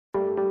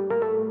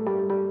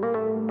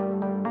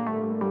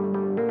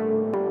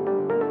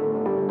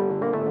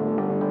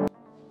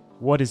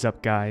What is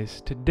up,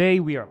 guys? Today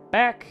we are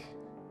back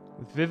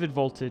with Vivid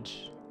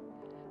Voltage.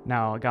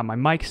 Now I got my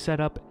mic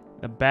set up,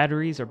 the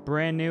batteries are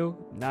brand new,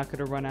 not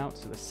going to run out,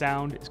 so the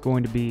sound is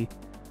going to be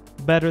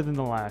better than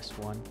the last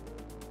one.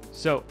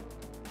 So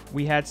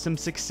we had some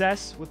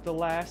success with the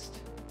last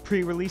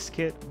pre-release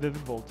kit,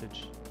 Vivid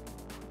Voltage.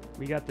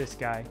 We got this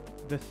guy,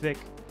 the thick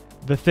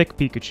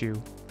Pikachu.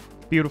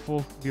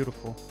 Beautiful,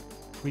 beautiful.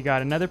 We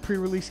got another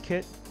pre-release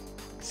kit,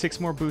 6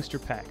 more booster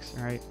packs,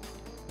 alright?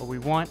 What we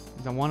want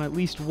is I want at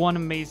least one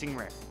amazing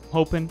rare.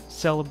 Hoping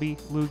Celebi,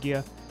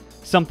 Lugia,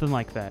 something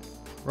like that.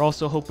 We're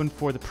also hoping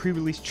for the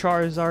pre-release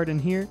Charizard in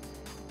here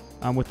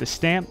with the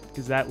stamp,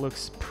 because that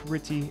looks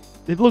pretty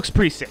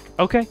sick,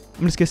 okay?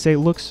 I'm just gonna say it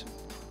looks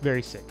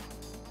very sick.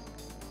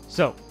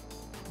 So,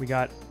 we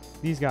got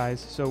these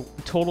guys. So,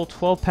 total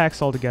 12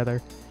 packs altogether.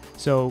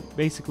 So,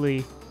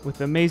 basically, with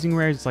the amazing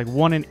rares, it's like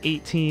 1 in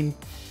 18.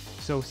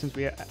 So, since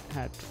we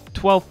had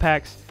 12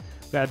 packs,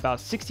 we had about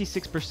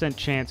 66%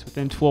 chance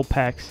within 12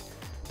 packs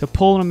to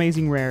pull an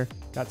amazing rare.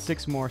 Got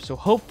 6 more, so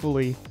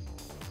hopefully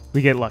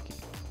we get lucky.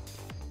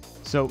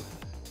 So,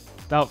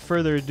 without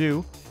further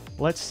ado,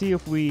 let's see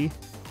if we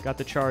got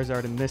the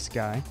Charizard in this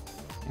guy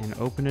and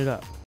open it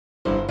up.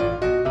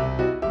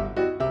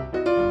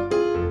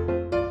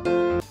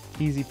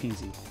 Easy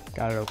peasy.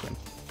 Got it open.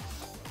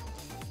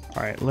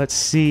 Alright, let's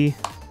see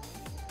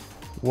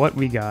what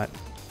we got.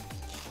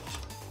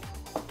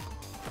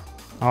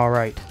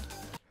 Alright.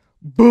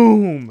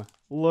 Boom!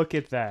 Look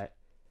at that.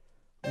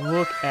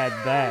 Look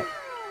at that.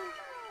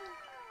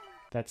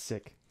 That's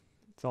sick.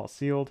 It's all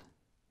sealed.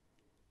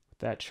 With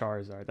that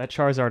Charizard. That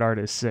Charizard art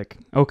is sick.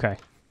 Okay.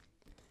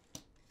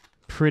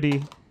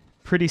 Pretty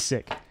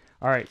sick.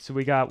 Alright, so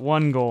we got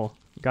one goal.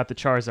 We got the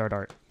Charizard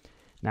art.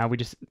 Now we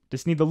just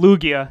need the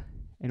Lugia,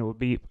 and it will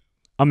be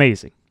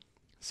amazing.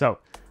 So,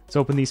 let's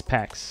open these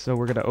packs. So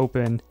we're going to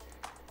open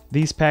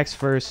these packs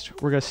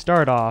first. We're going to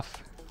start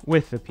off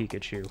with the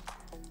Pikachu.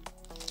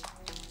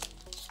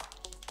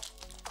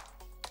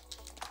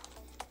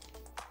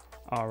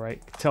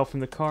 Alright, tell from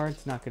the card,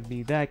 it's not going to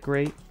be that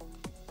great.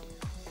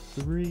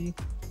 3.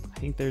 I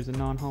think there's a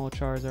non-holo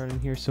Charizard in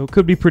here, so it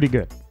could be pretty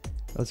good.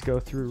 Let's go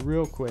through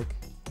real quick.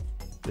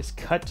 Just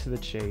cut to the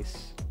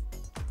chase.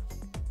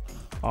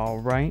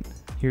 Alright,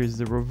 here's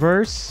the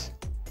reverse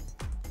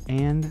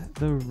and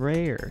the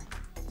rare.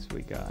 So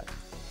we got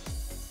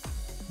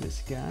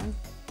this guy.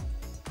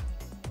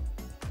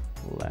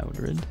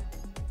 Loudred.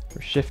 Or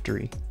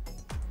Shiftry.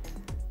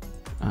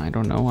 I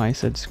don't know why I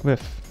said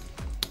Squiff.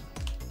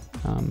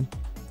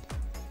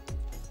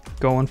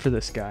 Going for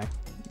this guy.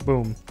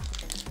 Boom.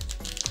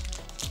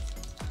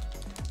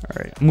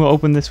 Alright, I'm going to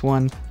open this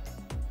one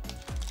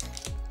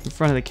in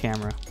front of the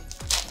camera.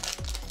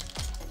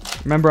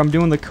 Remember, I'm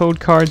doing the code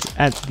cards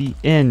at the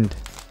end.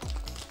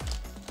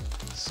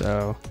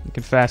 So, you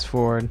can fast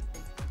forward,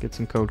 get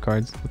some code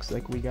cards. Looks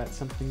like we got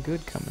something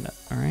good coming up.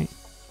 Alright.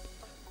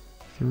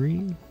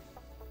 3.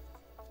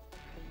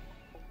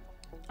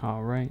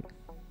 Alright.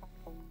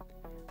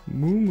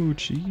 Moo Moo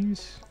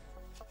Cheese.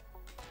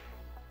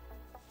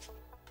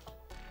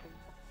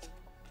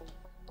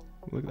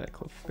 Look at that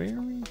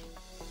Clefairy.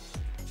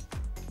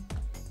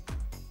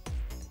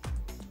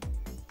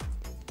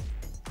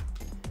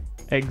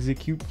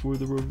 Execute for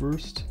the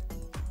reversed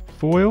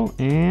foil.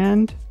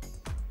 And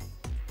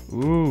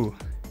ooh,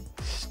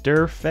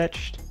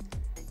 Surfetched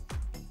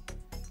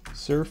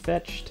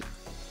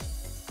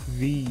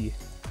V.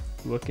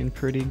 Looking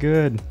pretty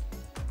good.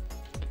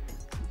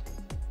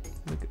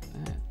 Look at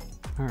that.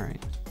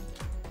 Alright.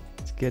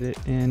 Let's get it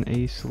in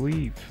a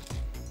sleeve.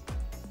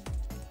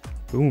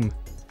 Boom.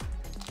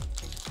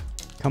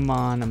 Come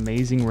on,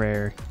 amazing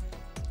rare.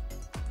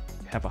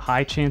 Have a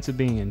high chance of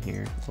being in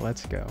here.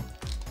 Let's go.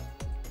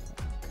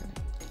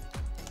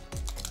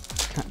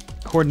 Okay.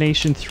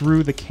 Coordination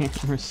through the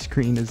camera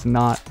screen is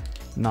not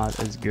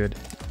as good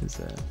as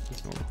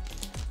normal.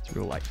 It's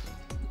real life.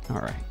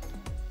 All right.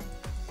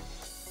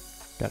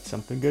 Got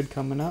something good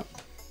coming up.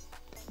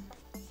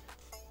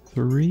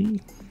 3.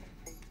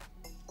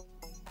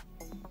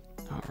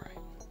 All right.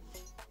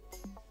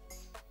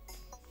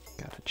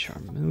 Got a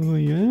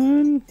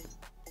Charmeleon.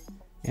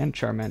 And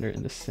Charmander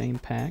in the same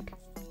pack.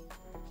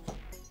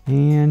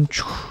 And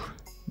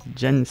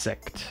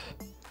Gensect.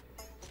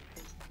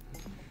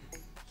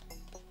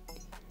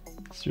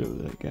 Let's show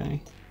that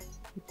guy.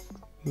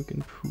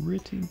 Looking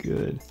pretty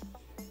good.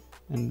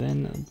 And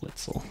then a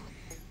Blitzel.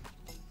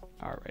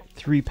 Alright,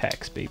 3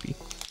 packs, baby.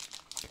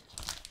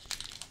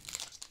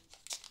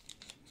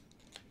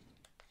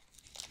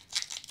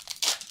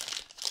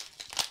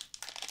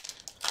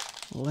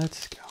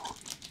 Let's go.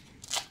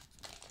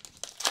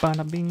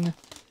 Bada bing.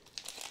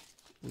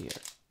 We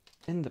are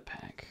in the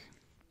pack.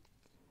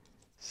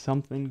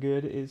 Something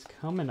good is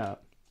coming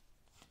up.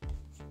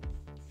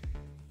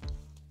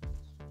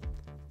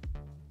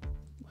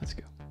 Let's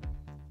go.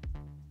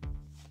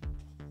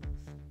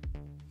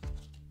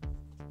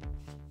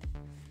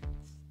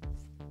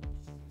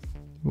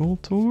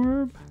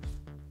 Voltorb.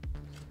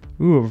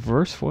 Ooh, a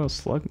reverse foil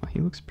Slugma. He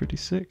looks pretty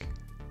sick.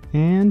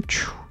 And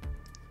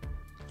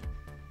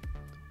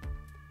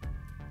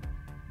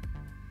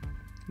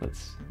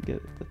let's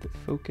get the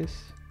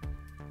focus.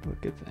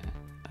 Look at that.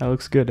 That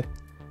looks good.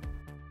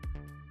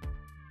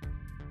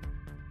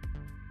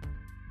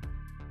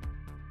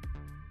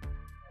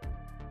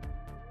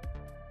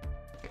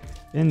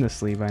 In the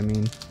sleeve, I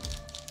mean.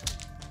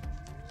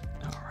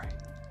 All right.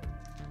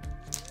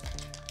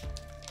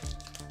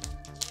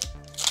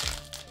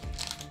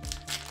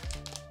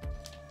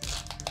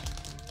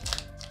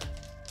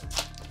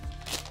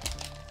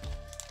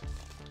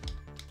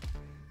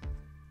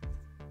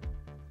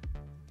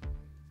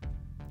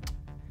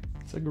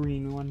 It's a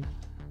green one.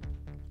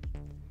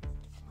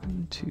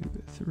 1, 2,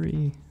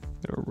 3.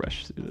 Gotta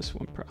rush through this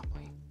one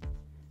probably.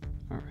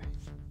 All right.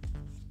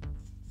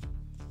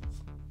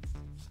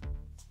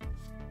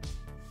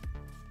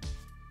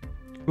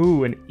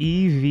 Ooh, an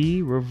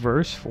EV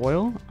reverse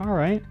foil. All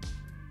right.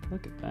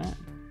 Look at that.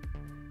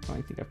 I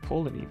don't think I've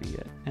pulled an EV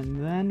yet.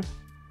 And then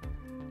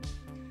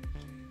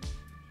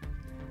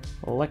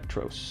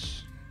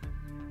Electros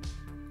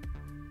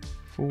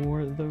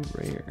for the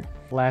rare.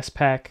 Last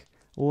pack,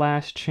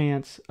 last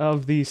chance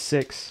of these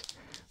 6.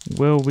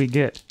 Will we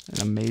get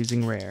an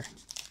amazing rare?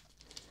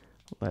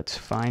 Let's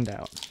find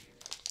out.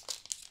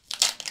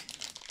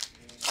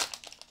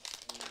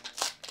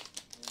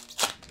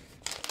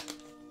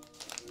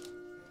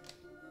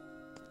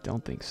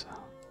 Don't think so.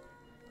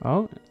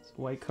 Oh, it's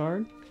a white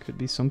card. Could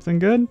be something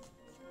good.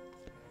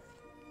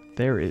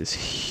 There is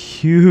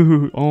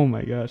huge. Oh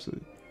my gosh.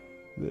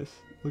 This.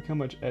 Look how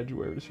much edge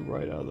wear is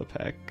right out of the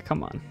pack.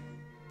 Come on.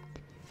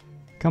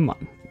 Come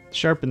on.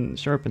 Sharpen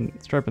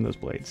those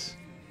blades.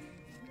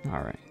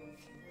 Alright.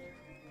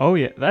 Oh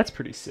yeah, that's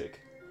pretty sick.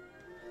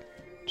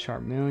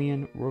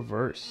 Charmeleon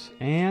reverse.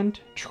 And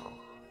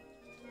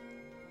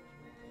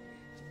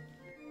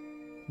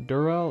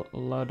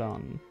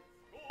Duraludon.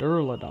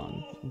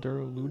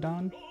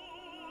 Duraludon?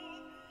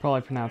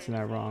 Probably pronouncing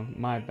that wrong.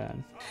 My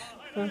bad.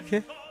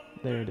 Okay.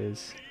 There it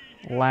is.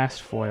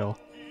 Last foil.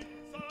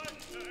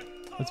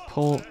 Let's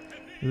pull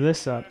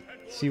this up.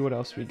 See what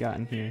else we got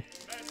in here.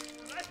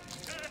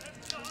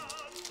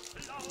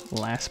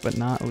 Last but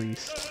not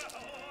least.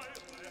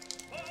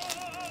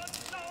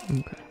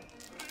 Okay.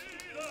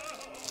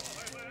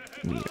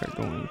 We are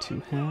going to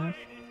have...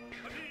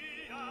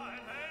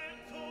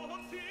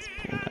 Let's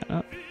pull that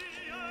up.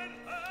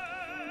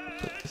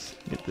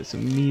 Get this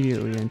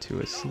immediately into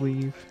a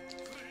sleeve.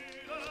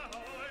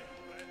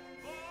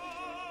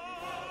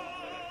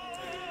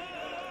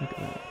 Look at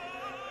that.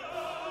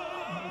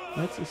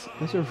 That's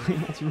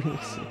really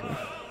sick.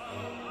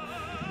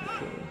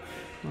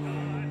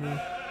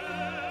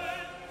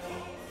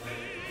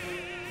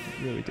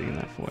 Really digging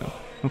that foil.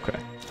 Okay.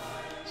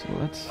 So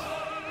let's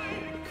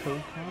pull the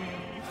code card.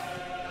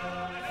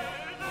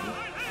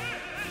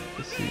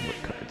 Let's see what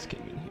cards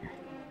came in here.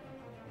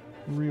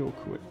 Real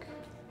quick.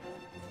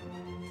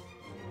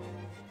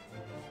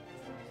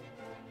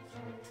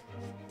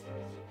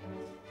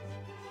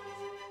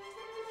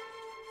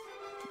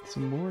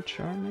 Some more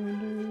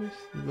Charmanders.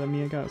 Does that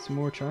mean I got some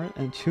more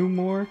and 2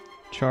 more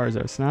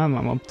Charizards? Now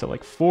I'm up to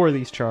like 4 of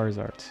these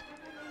Charizards.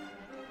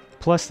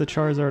 Plus the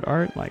Charizard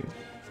art, like,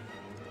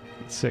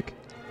 it's sick.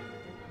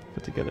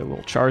 Put together a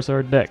little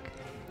Charizard deck.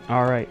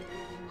 Alright.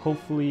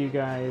 Hopefully you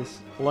guys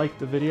liked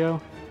the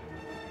video.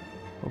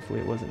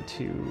 Hopefully it wasn't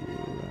too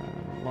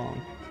long.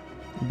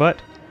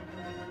 But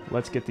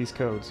let's get these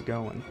codes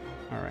going.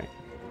 Alright.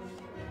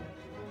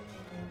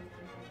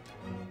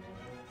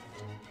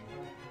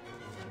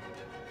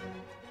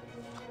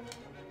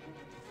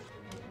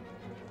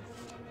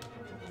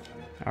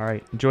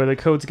 Alright, enjoy the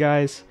codes,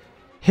 guys.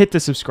 Hit the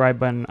subscribe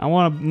button. I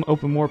want to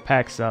open more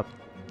packs up.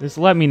 Just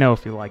let me know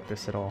if you like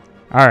this at all.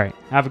 Alright,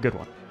 have a good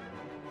one.